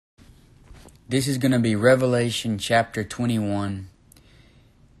This is going to be Revelation chapter 21,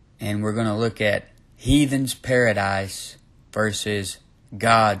 and we're going to look at heathen's paradise versus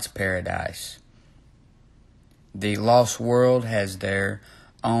God's paradise. The lost world has their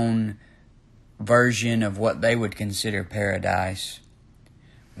own version of what they would consider paradise.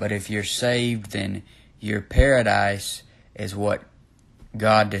 But if you're saved, then your paradise is what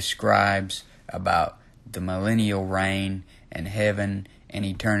God describes about the millennial reign and heaven and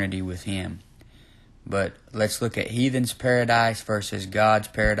eternity with Him. But let's look at heathen's paradise versus God's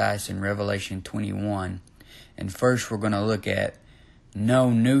paradise in Revelation 21. And first we're going to look at no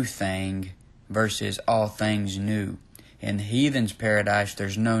new thing versus all things new. In the heathen's paradise,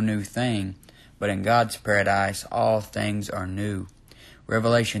 there's no new thing, but in God's paradise, all things are new.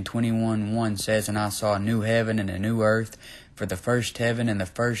 Revelation 21:1 says, "And I saw a new heaven and a new earth, for the first heaven and the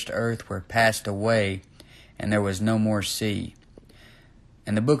first earth were passed away, and there was no more sea."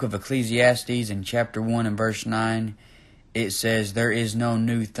 In the book of Ecclesiastes, in chapter 1 and verse 9, it says, "There is no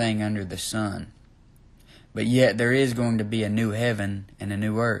new thing under the sun." But yet there is going to be a new heaven and a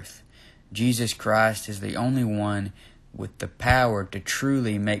new earth. Jesus Christ is the only one with the power to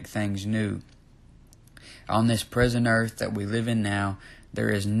truly make things new. On this present earth that we live in now, there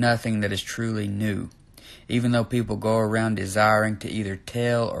is nothing that is truly new. Even though people go around desiring to either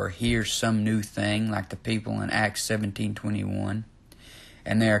tell or hear some new thing, like the people in Acts 17:21,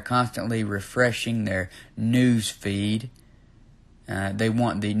 and they are constantly refreshing their news feed. They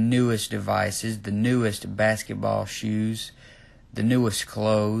want the newest devices, the newest basketball shoes, the newest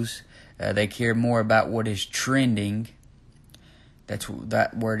clothes. They care more about what is trending.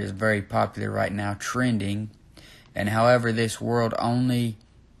 That word is very popular right now, trending. And however, this world only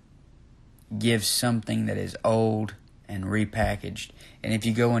gives something that is old and repackaged. And if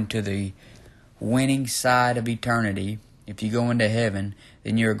you go into the winning side of eternity, if you go into heaven,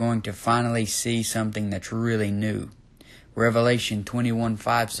 then you're going to finally see something that's really new. Revelation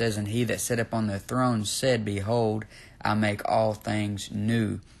 21:5 says, "And he that sat upon the throne said, Behold, I make all things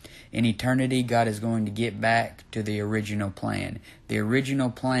new." In eternity, God is going to get back to the original plan. The original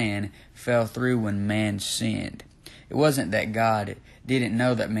plan fell through when man sinned. It wasn't that God didn't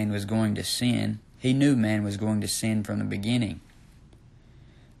know that man was going to sin. He knew man was going to sin from the beginning.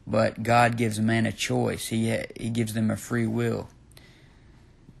 But God gives man a choice. He gives them a free will.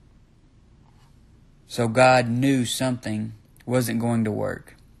 So God knew something wasn't going to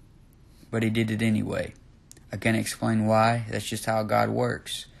work, but He did it anyway. I can't explain why. That's just how God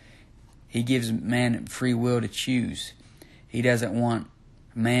works. He gives man free will to choose. He doesn't want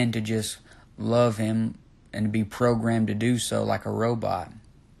man to just love Him and be programmed to do so like a robot.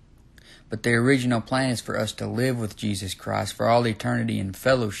 But the original plan is for us to live with Jesus Christ for all eternity in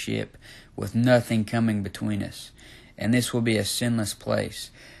fellowship with nothing coming between us. And this will be a sinless place.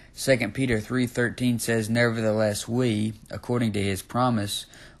 2 Peter 3:13 says, "Nevertheless we, according to His promise,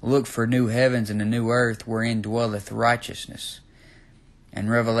 look for new heavens and a new earth wherein dwelleth righteousness." And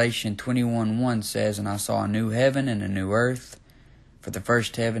Revelation 21:1 says, "And I saw a new heaven and a new earth, for the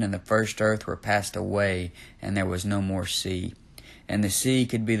first heaven and the first earth were passed away, and there was no more sea." And the sea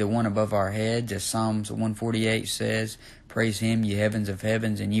could be the one above our heads, as Psalms 148 says, "Praise Him, ye heavens of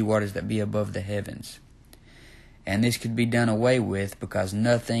heavens, and ye waters that be above the heavens." And this could be done away with because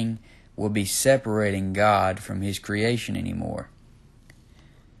nothing will be separating God from His creation anymore.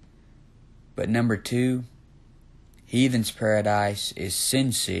 But number 2, heathen's paradise is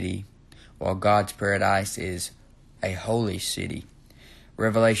Sin City, while God's paradise is a holy city.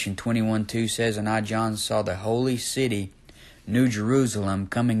 Revelation 21:2 says, "And I, John, saw the holy city, New Jerusalem,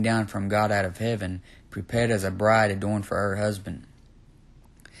 coming down from God out of heaven, prepared as a bride adorned for her husband."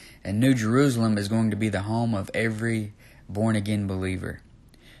 And New Jerusalem is going to be the home of every born-again believer.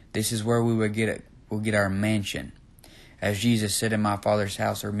 This is where we'll get our mansion. As Jesus said, "In my Father's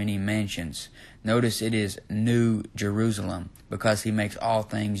house are many mansions." Notice it is New Jerusalem because He makes all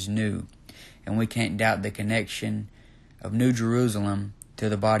things new. And we can't doubt the connection of New Jerusalem to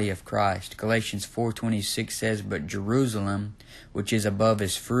the body of Christ. Galatians 4:26 says, "But Jerusalem, which is above,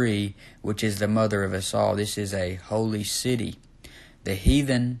 is free, which is the mother of us all." This is a holy city. The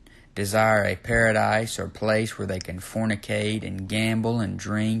heathen desire a paradise or place where they can fornicate and gamble and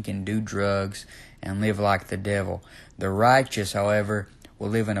drink and do drugs and live like the devil. The righteous, however, will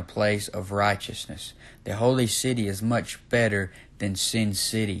live in a place of righteousness. The holy city is much better than Sin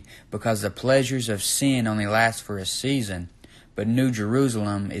City because the pleasures of sin only last for a season, but New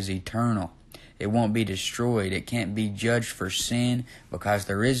Jerusalem is eternal. It won't be destroyed. It can't be judged for sin because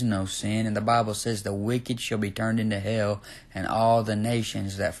there is no sin. And the Bible says the wicked shall be turned into hell and all the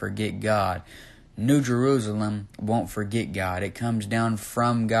nations that forget God. New Jerusalem won't forget God. It comes down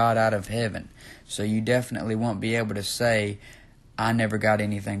from God out of heaven. So you definitely won't be able to say, I never got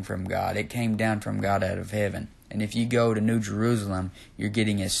anything from God. It came down from God out of heaven. And if you go to New Jerusalem, you're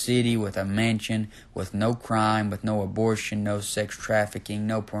getting a city with a mansion, with no crime, with no abortion, no sex trafficking,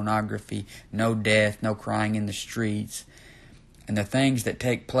 no pornography, no death, no crying in the streets. And the things that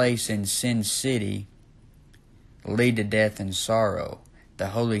take place in Sin City lead to death and sorrow. The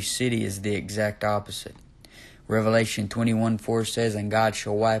holy city is the exact opposite. Revelation 21:4 says, And God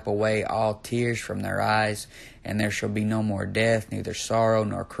shall wipe away all tears from their eyes, and there shall be no more death, neither sorrow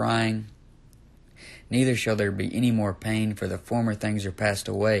nor crying. Neither shall there be any more pain, for the former things are passed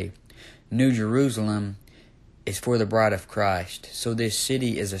away. New Jerusalem is for the bride of Christ. So this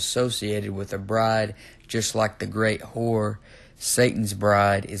city is associated with a bride, just like the great whore, Satan's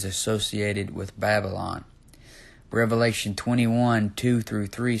bride, is associated with Babylon. Revelation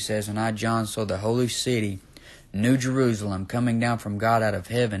 21:2-3 says, And I, John, saw the holy city, New Jerusalem, coming down from God out of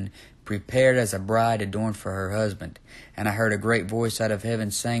heaven, prepared as a bride adorned for her husband. And I heard a great voice out of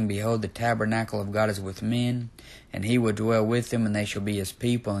heaven saying, Behold, the tabernacle of God is with men, and he will dwell with them, and they shall be his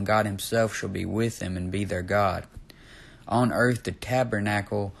people, and God himself shall be with them and be their God. On earth the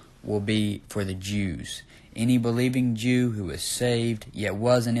tabernacle will be for the Jews. Any believing Jew who is saved, yet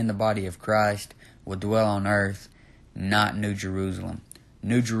wasn't in the body of Christ, will dwell on earth, not New Jerusalem.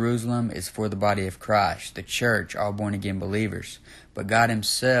 New Jerusalem is for the body of Christ, the church, all born-again believers. But God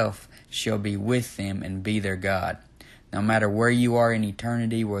himself shall be with them and be their God. No matter where you are in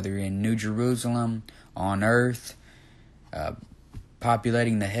eternity, whether you're in New Jerusalem, on earth,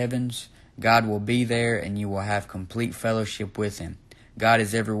 populating the heavens, God will be there and you will have complete fellowship with him. God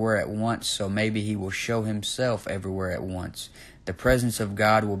is everywhere at once, so maybe he will show himself everywhere at once. The presence of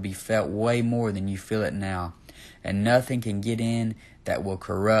God will be felt way more than you feel it now. And nothing can get in that will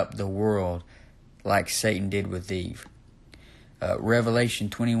corrupt the world like Satan did with Eve. Revelation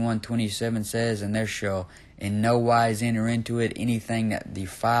 21:27 says, And there shall in no wise enter into it anything that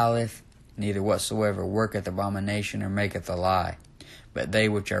defileth, neither whatsoever worketh abomination or maketh a lie, but they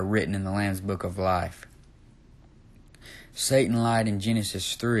which are written in the Lamb's book of life. Satan lied in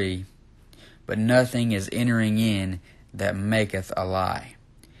Genesis 3, but nothing is entering in that maketh a lie.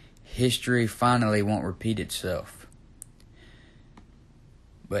 History finally won't repeat itself.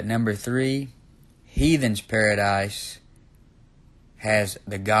 But number 3, Heathen's paradise has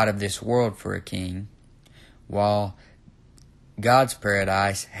the God of this world for a king, while God's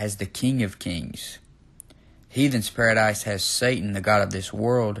paradise has the King of Kings. Heathen's paradise has Satan, the God of this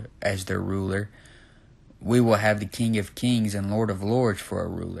world, as their ruler. We will have the King of Kings and Lord of Lords for a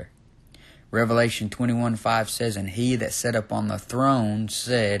ruler. Revelation 21:5 says, And he that sat upon the throne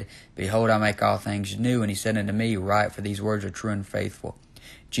said, Behold, I make all things new. And he said unto me, Write, for these words are true and faithful.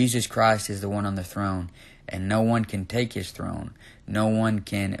 Jesus Christ is the one on the throne, and no one can take his throne. No one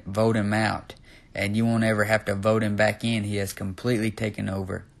can vote him out, and you won't ever have to vote him back in. He has completely taken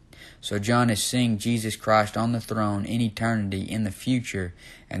over. So John is seeing Jesus Christ on the throne in eternity in the future,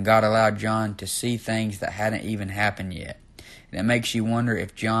 and God allowed John to see things that hadn't even happened yet. And it makes you wonder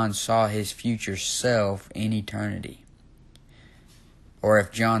if John saw his future self in eternity, or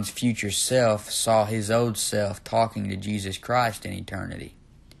if John's future self saw his old self talking to Jesus Christ in eternity.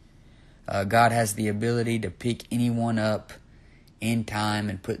 God has the ability to pick anyone up in time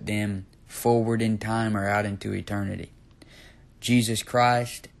and put them forward in time or out into eternity. Jesus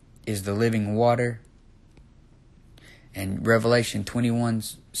Christ is the living water. And Revelation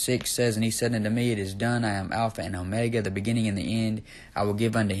 21:6 says, And he said unto me, It is done. I am Alpha and Omega, the beginning and the end. I will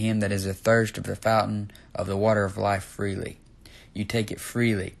give unto him that is athirst of the fountain of the water of life freely. You take it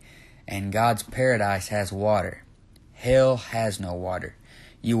freely. And God's paradise has water. Hell has no water.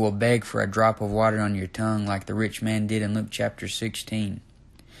 You will beg for a drop of water on your tongue like the rich man did in Luke chapter 16.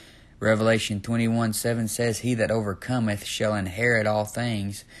 Revelation 21:7 says, He that overcometh shall inherit all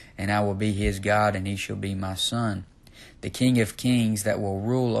things, and I will be his God, and he shall be my son. The King of Kings that will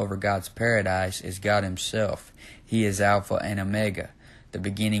rule over God's paradise is God himself. He is Alpha and Omega, the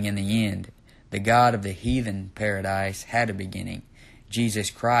beginning and the end. The God of the heathen paradise had a beginning. Jesus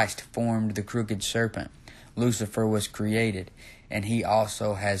Christ formed the crooked serpent. Lucifer was created, and he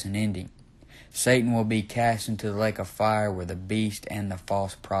also has an ending. Satan will be cast into the lake of fire where the beast and the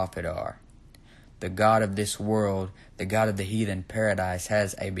false prophet are. The God of this world, the God of the heathen paradise,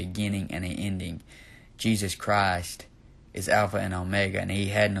 has a beginning and an ending. Jesus Christ is Alpha and Omega, and he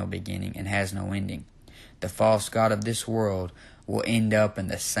had no beginning and has no ending. The false god of this world will end up in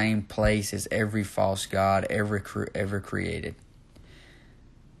the same place as every false god ever created.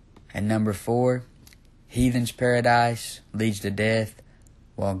 And number 4, Heathen's paradise leads to death,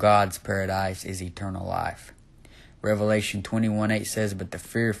 while God's paradise is eternal life. Revelation 21:8 says, "But the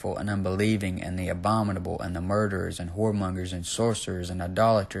fearful and unbelieving and the abominable and the murderers and whoremongers and sorcerers and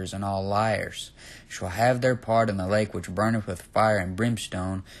idolaters and all liars shall have their part in the lake which burneth with fire and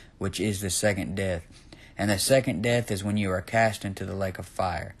brimstone, which is the second death. And the second death is when you are cast into the lake of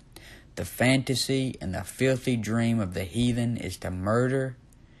fire." The fantasy and the filthy dream of the heathen is to murder,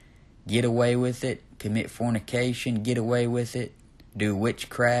 get away with it, commit fornication, get away with it, do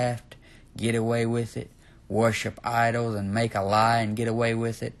witchcraft, get away with it, worship idols and make a lie and get away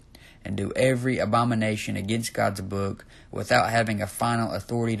with it, and do every abomination against God's book without having a final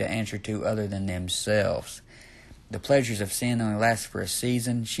authority to answer to other than themselves. The pleasures of sin only last for a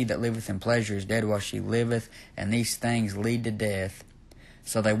season. She that liveth in pleasure is dead while she liveth, and these things lead to death.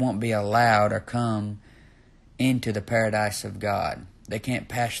 So they won't be allowed or come into the paradise of God. They can't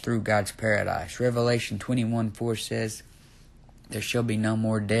pass through God's paradise. Revelation 21:4 says, "There shall be no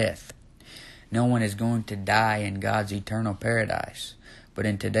more death." No one is going to die in God's eternal paradise. But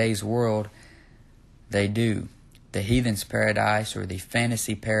in today's world, they do. The heathen's paradise, or the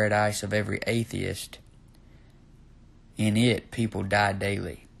fantasy paradise of every atheist, in it people die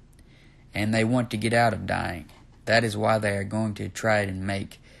daily. And they want to get out of dying. That is why they are going to try and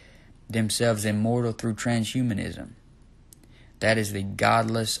make themselves immortal through transhumanism. That is the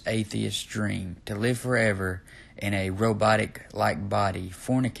godless atheist dream, to live forever in a robotic-like body,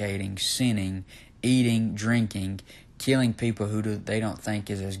 fornicating, sinning, eating, drinking, killing people who they don't think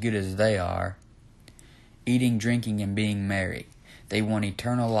is as good as they are, eating, drinking, and being merry. They want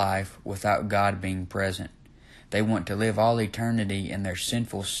eternal life without God being present. They want to live all eternity in their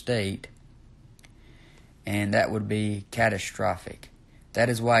sinful state, and that would be catastrophic. That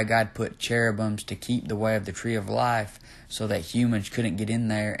is why God put cherubims to keep the way of the tree of life, so that humans couldn't get in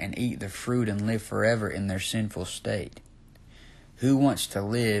there and eat the fruit and live forever in their sinful state. Who wants to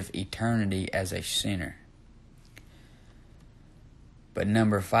live eternity as a sinner? But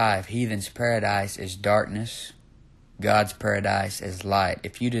number 5, heathen's paradise is darkness. God's paradise is light.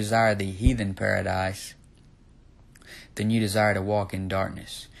 If you desire the heathen paradise, then you desire to walk in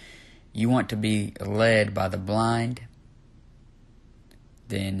darkness. You want to be led by the blind,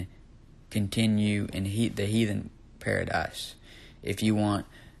 then continue in the heathen paradise. If you want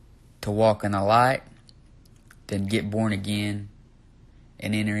to walk in the light, then get born again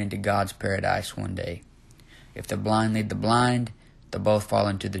and enter into God's paradise one day. If the blind lead the blind, they'll both fall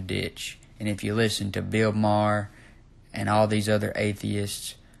into the ditch. And if you listen to Bill Maher and all these other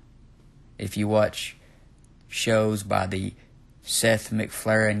atheists, if you watch shows by the Seth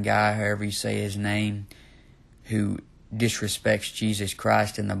MacFarlane guy, however you say his name, who disrespects Jesus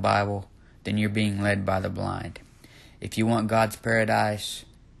Christ in the Bible, then you're being led by the blind. If you want God's paradise,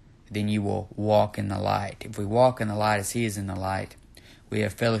 then you will walk in the light. If we walk in the light as He is in the light, we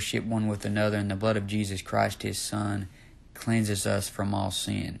have fellowship one with another, and the blood of Jesus Christ, His Son, cleanses us from all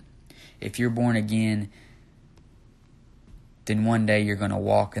sin. If you're born again, then one day you're going to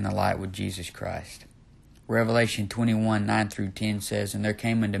walk in the light with Jesus Christ. Revelation 21:9-10 says, "And there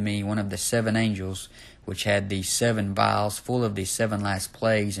came unto me one of the 7 angels, which had the 7 vials full of the 7 last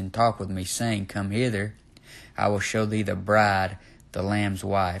plagues, and talked with me, saying, Come hither, I will show thee the bride, the Lamb's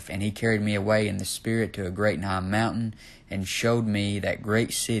wife. And he carried me away in the Spirit to a great and high mountain, and showed me that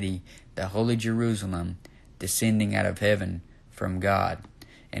great city, the holy Jerusalem, descending out of heaven from God."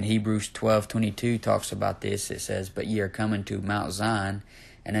 And Hebrews 12:22 talks about this. It says, "But ye are coming to Mount Zion,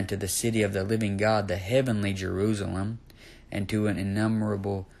 and unto the city of the living God, the heavenly Jerusalem, and to an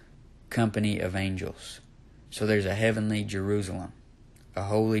innumerable company of angels." So there's a heavenly Jerusalem, a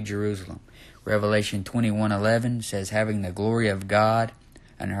holy Jerusalem. Revelation 21:11 says, "Having the glory of God,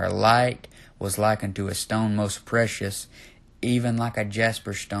 and her light was like unto a stone most precious, even like a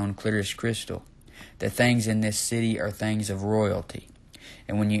jasper stone, clear as crystal." The things in this city are things of royalty.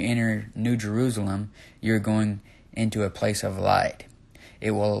 And when you enter New Jerusalem, you're going into a place of light.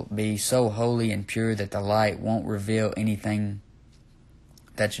 It will be so holy and pure that the light won't reveal anything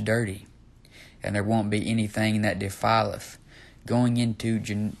that's dirty, and there won't be anything that defileth. Going into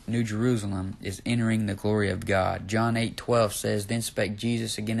New Jerusalem is entering the glory of God. John 8:12 says, "Then spake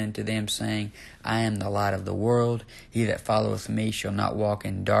Jesus again unto them, saying, I am the light of the world. He that followeth me shall not walk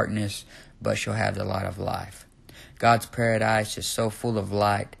in darkness, but shall have the light of life." God's paradise is so full of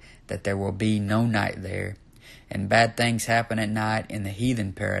light that there will be no night there. And bad things happen at night in the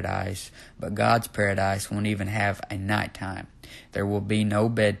heathen paradise, but God's paradise won't even have a nighttime. There will be no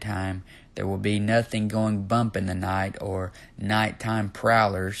bedtime. There will be nothing going bump in the night or nighttime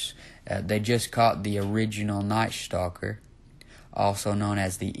prowlers. They just caught the original Night Stalker, also known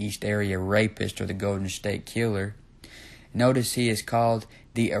as the East Area Rapist or the Golden State Killer. Notice he is called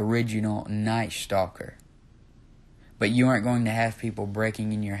the original night stalker. But you aren't going to have people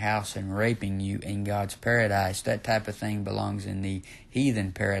breaking in your house and raping you in God's paradise. That type of thing belongs in the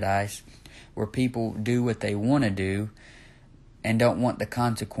heathen paradise, where people do what they want to do and don't want the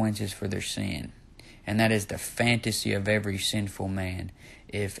consequences for their sin. And that is the fantasy of every sinful man.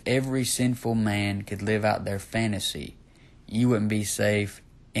 If every sinful man could live out their fantasy, you wouldn't be safe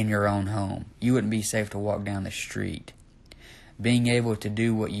in your own home. You wouldn't be safe to walk down the street. Being able to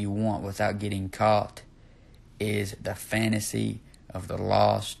do what you want without getting caught is the fantasy of the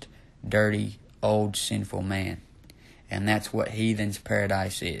lost, dirty, old, sinful man. And that's what heathen's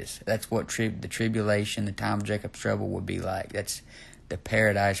paradise is. That's what the tribulation, the time of Jacob's trouble would be like. That's the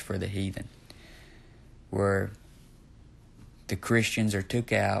paradise for the heathen, where the Christians are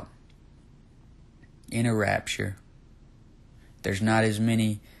took out in a rapture. There's not as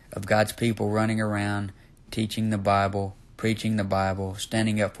many of God's people running around teaching the Bible, preaching the Bible,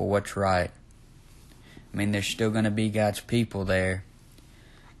 standing up for what's right. I mean, there's still going to be God's people there.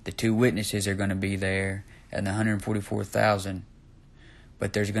 The 2 witnesses are going to be there, and the 144,000.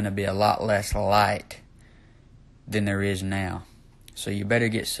 But there's going to be a lot less light than there is now. So you better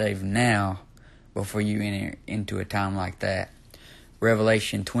get saved now before you enter into a time like that.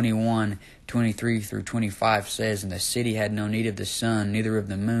 Revelation 21:23 through 25 says, And the city had no need of the sun, neither of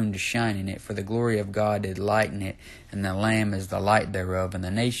the moon to shine in it, for the glory of God did lighten it, and the Lamb is the light thereof. And the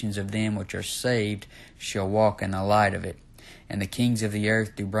nations of them which are saved shall walk in the light of it. And the kings of the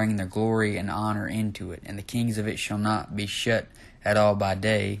earth do bring their glory and honor into it. And the kings of it shall not be shut at all by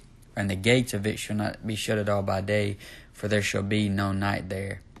day, and the gates of it shall not be shut at all by day, for there shall be no night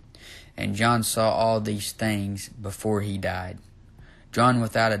there. And John saw all these things before he died. John,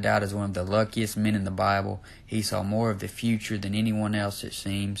 without a doubt, is one of the luckiest men in the Bible. He saw more of the future than anyone else, it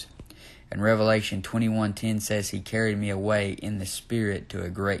seems. And Revelation 21:10 says, He carried me away in the Spirit to a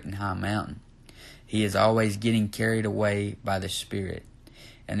great and high mountain. He is always getting carried away by the Spirit.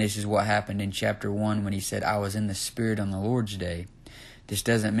 And this is what happened in chapter 1 when he said, I was in the Spirit on the Lord's day. This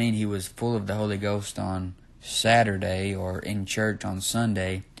doesn't mean he was full of the Holy Ghost on Saturday or in church on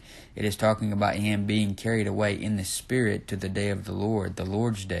Sunday. It is talking about him being carried away in the Spirit to the day of the Lord, the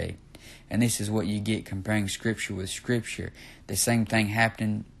Lord's day. And this is what you get comparing Scripture with Scripture. The same thing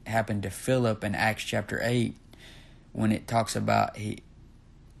happened to Philip in Acts chapter 8 when it talks about,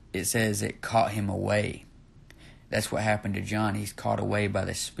 it says it caught him away. That's what happened to John. He's caught away by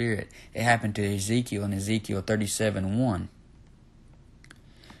the Spirit. It happened to Ezekiel in Ezekiel 37:1.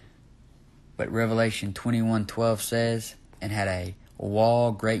 But Revelation 21:12 says, And had a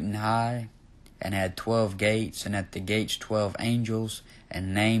wall great and high, and had 12 gates, and at the gates 12 angels,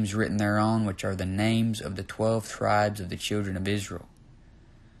 and names written thereon, which are the names of the 12 tribes of the children of Israel.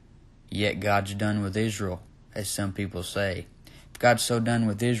 Yet God's done with Israel, as some people say. If God's so done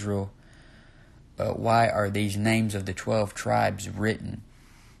with Israel, but why are these names of the 12 tribes written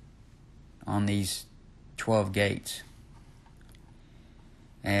on these 12 gates?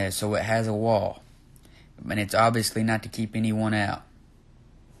 So it has a wall, and it's obviously not to keep anyone out.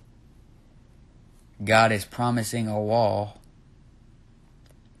 God is promising a wall,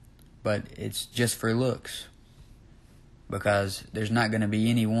 but it's just for looks, because there's not going to be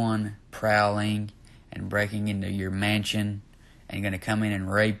anyone prowling and breaking into your mansion and going to come in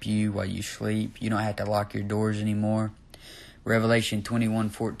and rape you while you sleep. You don't have to lock your doors anymore. Revelation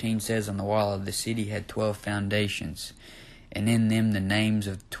 21:14 says, On the wall of the city had 12 foundations, and in them the names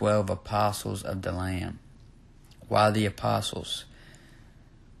of 12 apostles of the Lamb. Why the apostles?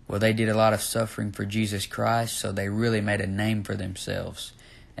 Well, they did a lot of suffering for Jesus Christ, so they really made a name for themselves.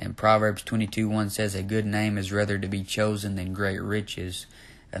 And Proverbs 22:1 says, A good name is rather to be chosen than great riches,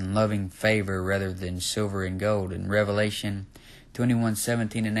 and loving favor rather than silver and gold. And Revelation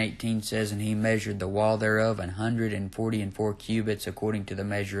 21:17 and 18 says, And he measured the wall thereof 144 cubits, according to the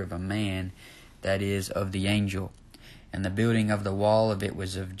measure of a man, that is, of the angel. And the building of the wall of it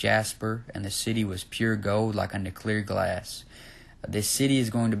was of jasper, and the city was pure gold, like unto clear glass. This city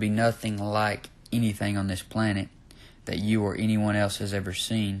is going to be nothing like anything on this planet that you or anyone else has ever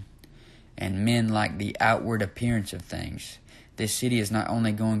seen. And men like the outward appearance of things. This city is not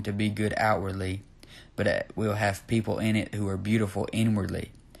only going to be good outwardly, but it will have people in it who are beautiful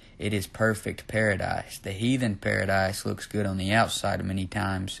inwardly. It is perfect paradise. The heathen paradise looks good on the outside many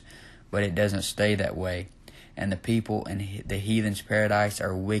times, but it doesn't stay that way. And the people in the heathen's paradise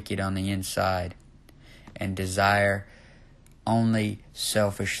are wicked on the inside and desire only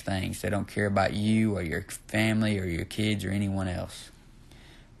selfish things. They don't care about you or your family or your kids or anyone else.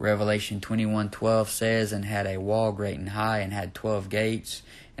 Revelation 21:12 says, And had a wall great and high, and had 12 gates,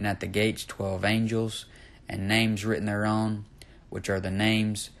 and at the gates 12 angels, and names written thereon, which are the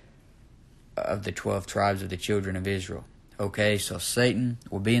names of the 12 tribes of the children of Israel. Okay, so Satan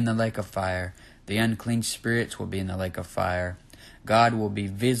will be in the lake of fire. The unclean spirits will be in the lake of fire. God will be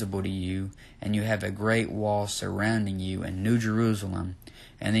visible to you, and you have a great wall surrounding you in New Jerusalem,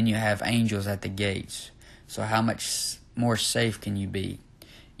 and then you have angels at the gates. So how much more safe can you be?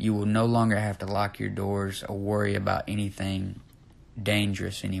 You will no longer have to lock your doors or worry about anything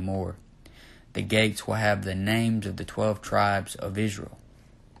dangerous anymore. The gates will have the names of the 12 tribes of Israel.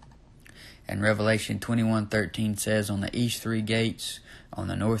 And Revelation 21:13 says, on the east 3 gates, on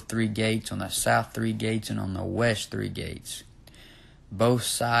the north 3 gates, on the south 3 gates, and on the west 3 gates. Both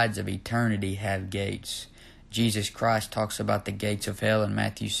sides of eternity have gates. Jesus Christ talks about the gates of hell in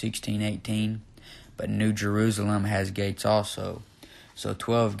Matthew 16:18, but New Jerusalem has gates also. So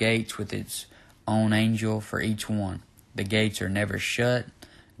 12 gates with its own angel for each one. The gates are never shut.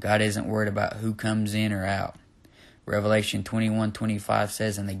 God isn't worried about who comes in or out. Revelation 21:25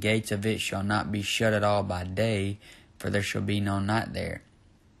 says, and the gates of it shall not be shut at all by day, for there shall be no night there.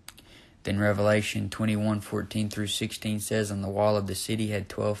 Then Revelation 21:14 through 16 says, and the wall of the city had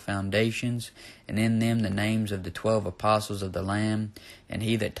 12 foundations, and in them the names of the 12 apostles of the Lamb. And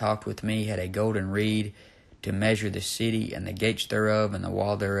he that talked with me had a golden reed to measure the city, and the gates thereof, and the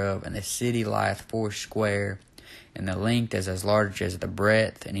wall thereof. And the city lieth foursquare, and the length is as large as the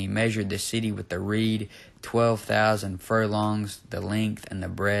breadth. And he measured the city with the reed, 12,000 furlongs. The length and the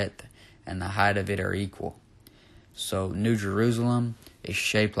breadth and the height of it are equal. So New Jerusalem is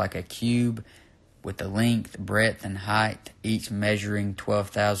shaped like a cube, with the length, breadth, and height, each measuring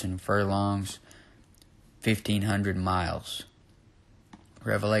 12,000 furlongs, 1,500 miles.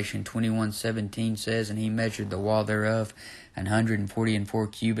 Revelation 21:17 says, and he measured the wall thereof 144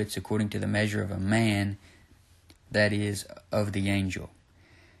 cubits, according to the measure of a man, that is, of the angel.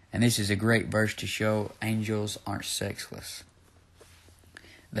 And this is a great verse to show angels aren't sexless.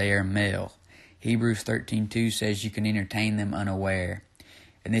 They are male. Hebrews 13:2 says you can entertain them unaware.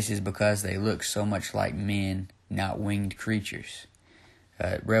 And this is because they look so much like men, not winged creatures.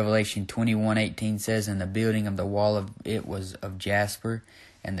 Revelation 21:18 says, and the building of the wall of it was of jasper,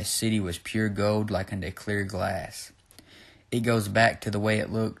 and the city was pure gold, like unto clear glass. It goes back to the way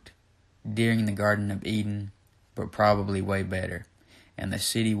it looked during the Garden of Eden, but probably way better. And the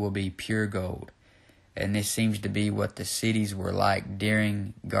city will be pure gold. And this seems to be what the cities were like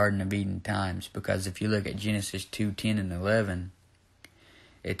during Garden of Eden times, because if you look at Genesis 2:10 and 11,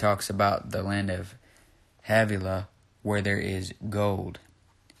 it talks about the land of Havilah, where there is gold.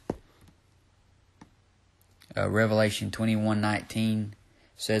 Revelation 21:19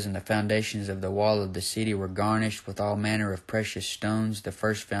 says, and the foundations of the wall of the city were garnished with all manner of precious stones. The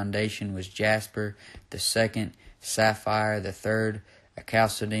first foundation was jasper, the second sapphire, the third a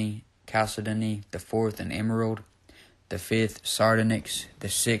chalcedony, the fourth an emerald, the fifth sardonyx, the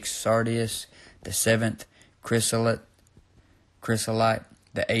sixth sardius, the seventh chrysolite,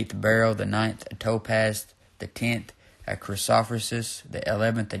 the eighth beryl, the ninth a topaz, the 10th a chrysoprasus, the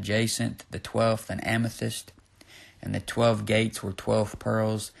 11th a jacinth, the 12th an amethyst. And the 12 gates were 12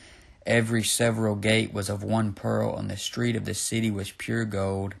 pearls. Every several gate was of one pearl, and the street of the city was pure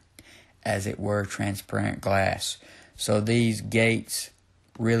gold, as it were transparent glass. So these gates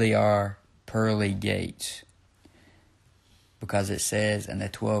really are pearly gates, because it says, and the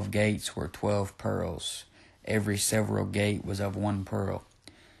 12 gates were 12 pearls. Every several gate was of one pearl.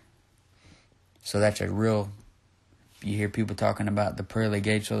 So that's a real, you hear people talking about the pearly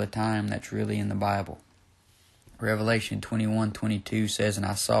gates all the time. That's really in the Bible. Revelation 21:22 says, and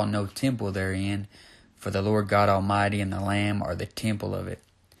I saw no temple therein, for the Lord God Almighty and the Lamb are the temple of it.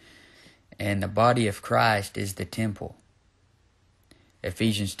 And the body of Christ is the temple.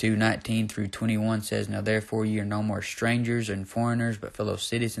 Ephesians 2:19 through 21 says, now therefore ye are no more strangers and foreigners, but fellow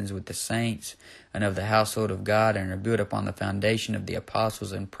citizens with the saints, and of the household of God, and are built upon the foundation of the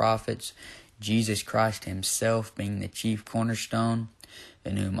apostles and prophets, Jesus Christ himself being the chief cornerstone,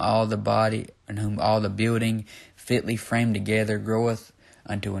 in whom all the building fitly framed together groweth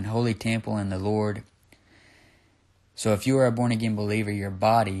unto an holy temple in the Lord. So if you are a born-again believer, your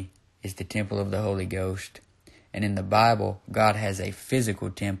body is the temple of the Holy Ghost. And in the Bible, God has a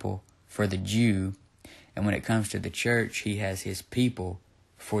physical temple for the Jew. And when it comes to the church, he has his people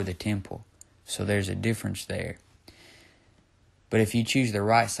for the temple. So there's a difference there. But if you choose the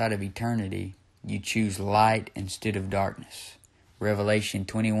right side of eternity, you choose light instead of darkness. Revelation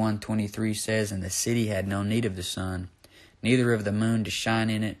 21:23 says, and the city had no need of the sun, neither of the moon to shine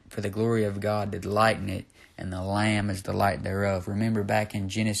in it, for the glory of God did lighten it, and the Lamb is the light thereof. Remember back in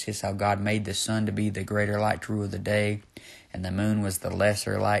Genesis how God made the sun to be the greater light to rule the day, and the moon was the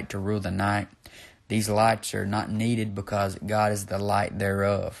lesser light to rule the night. These lights are not needed because God is the light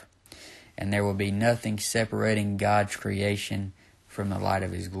thereof. And there will be nothing separating God's creation from the light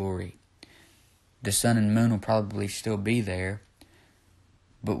of His glory. The sun and moon will probably still be there,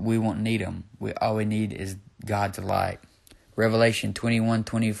 but we won't need them. All we need is God's light. Revelation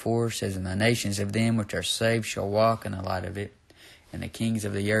 21:24 says, "And the nations of them which are saved shall walk in the light of it, and the kings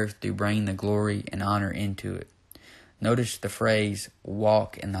of the earth do bring the glory and honor into it." Notice the phrase,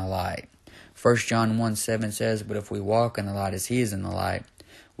 walk in the light. 1 John 1:7 says, "But if we walk in the light as He is in the light,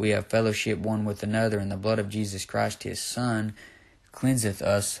 we have fellowship one with another, and the blood of Jesus Christ His Son cleanseth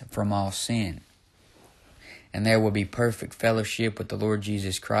us from all sin." And there will be perfect fellowship with the Lord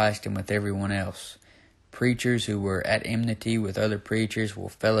Jesus Christ and with everyone else. Preachers who were at enmity with other preachers will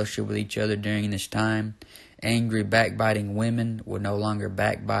fellowship with each other during this time. Angry, backbiting women will no longer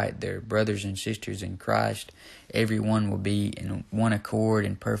backbite their brothers and sisters in Christ. Everyone will be in one accord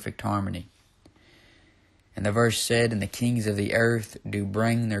in perfect harmony. And the verse said, "And the kings of the earth do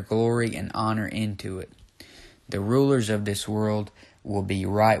bring their glory and honor into it." The rulers of this world will be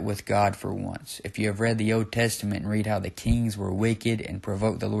right with God for once. If you have read the Old Testament and read how the kings were wicked and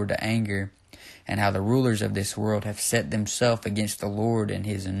provoked the Lord to anger, and how the rulers of this world have set themselves against the Lord and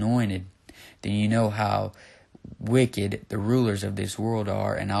His anointed, then you know how wicked the rulers of this world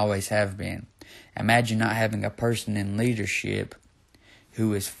are and always have been. Imagine not having a person in leadership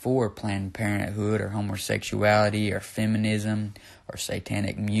who is for Planned Parenthood or homosexuality or feminism or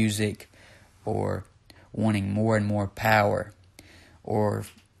satanic music or wanting more and more power, or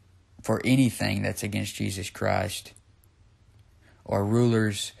for anything that's against Jesus Christ, or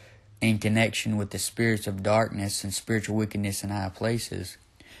rulers in connection with the spirits of darkness and spiritual wickedness in high places.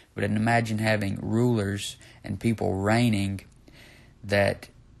 But imagine having rulers and people reigning that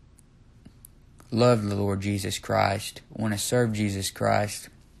love the Lord Jesus Christ, want to serve Jesus Christ,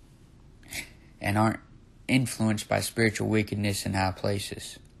 and aren't influenced by spiritual wickedness in high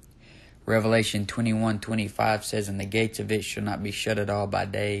places. Revelation 21:25 says, "And the gates of it shall not be shut at all by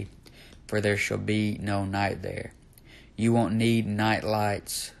day, for there shall be no night there." You won't need night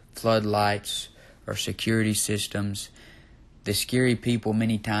lights, floodlights, or security systems. The scary people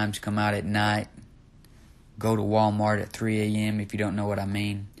many times come out at night, go to Walmart at 3 a.m. if you don't know what I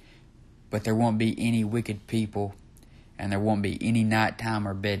mean. But there won't be any wicked people, and there won't be any nighttime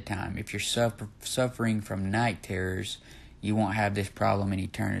or bedtime. If you're suffering from night terrors, you won't have this problem in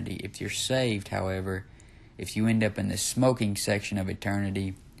eternity. If you're saved, however, if you end up in the smoking section of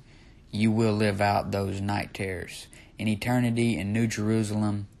eternity, you will live out those night terrors. In eternity, in New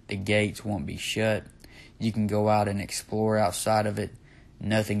Jerusalem, the gates won't be shut. You can go out and explore outside of it.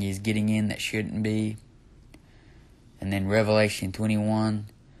 Nothing is getting in that shouldn't be. And then Revelation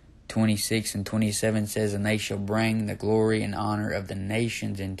 21:26 and 27 says, "And they shall bring the glory and honor of the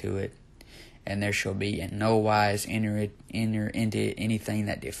nations into it. And there shall be in no wise enter into anything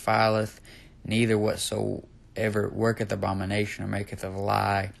that defileth, neither whatsoever worketh abomination or maketh a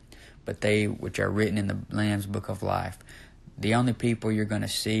lie, but they which are written in the Lamb's book of life." The only people you're going to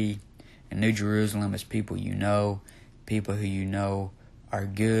see in New Jerusalem is people who you know are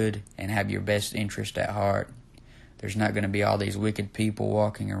good and have your best interest at heart. There's not going to be all these wicked people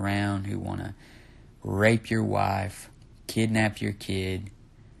walking around who want to rape your wife, kidnap your kid,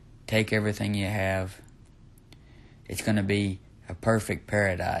 take everything you have. It's going to be a perfect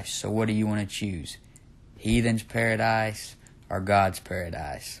paradise. So what do you want to choose? Heathen's paradise or God's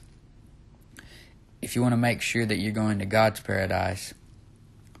paradise? If you want to make sure that you're going to God's paradise,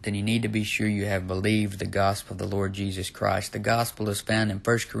 then you need to be sure you have believed the gospel of the Lord Jesus Christ. The gospel is found in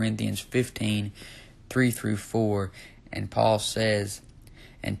 1 Corinthians 15:3-4, and Paul says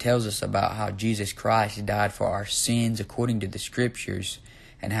and tells us about how Jesus Christ died for our sins according to the Scriptures,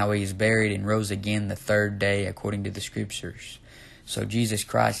 and how He is buried and rose again the third day according to the Scriptures. So Jesus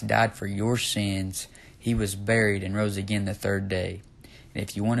Christ died for your sins. He was buried and rose again the third day. And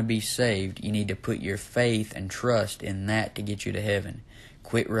if you want to be saved, you need to put your faith and trust in that to get you to heaven.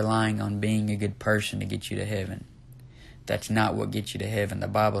 Quit relying on being a good person to get you to heaven. That's not what gets you to heaven. The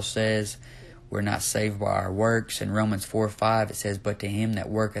Bible says we're not saved by our works. In Romans 4:5 it says, "But to him that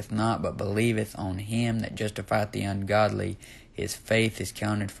worketh not, but believeth on him that justifieth the ungodly, his faith is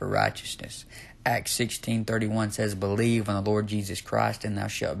counted for righteousness." Acts 16:31 says, "Believe on the Lord Jesus Christ, and thou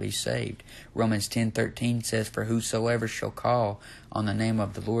shalt be saved." Romans 10:13 says, "For whosoever shall call on the name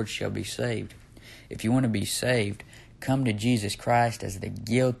of the Lord shall be saved." If you want to be saved, come to Jesus Christ as the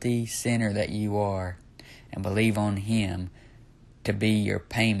guilty sinner that you are, and believe on Him to be your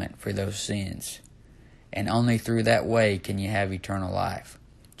payment for those sins. And only through that way can you have eternal life.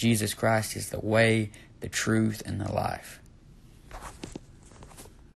 Jesus Christ is the way, the truth, and the life.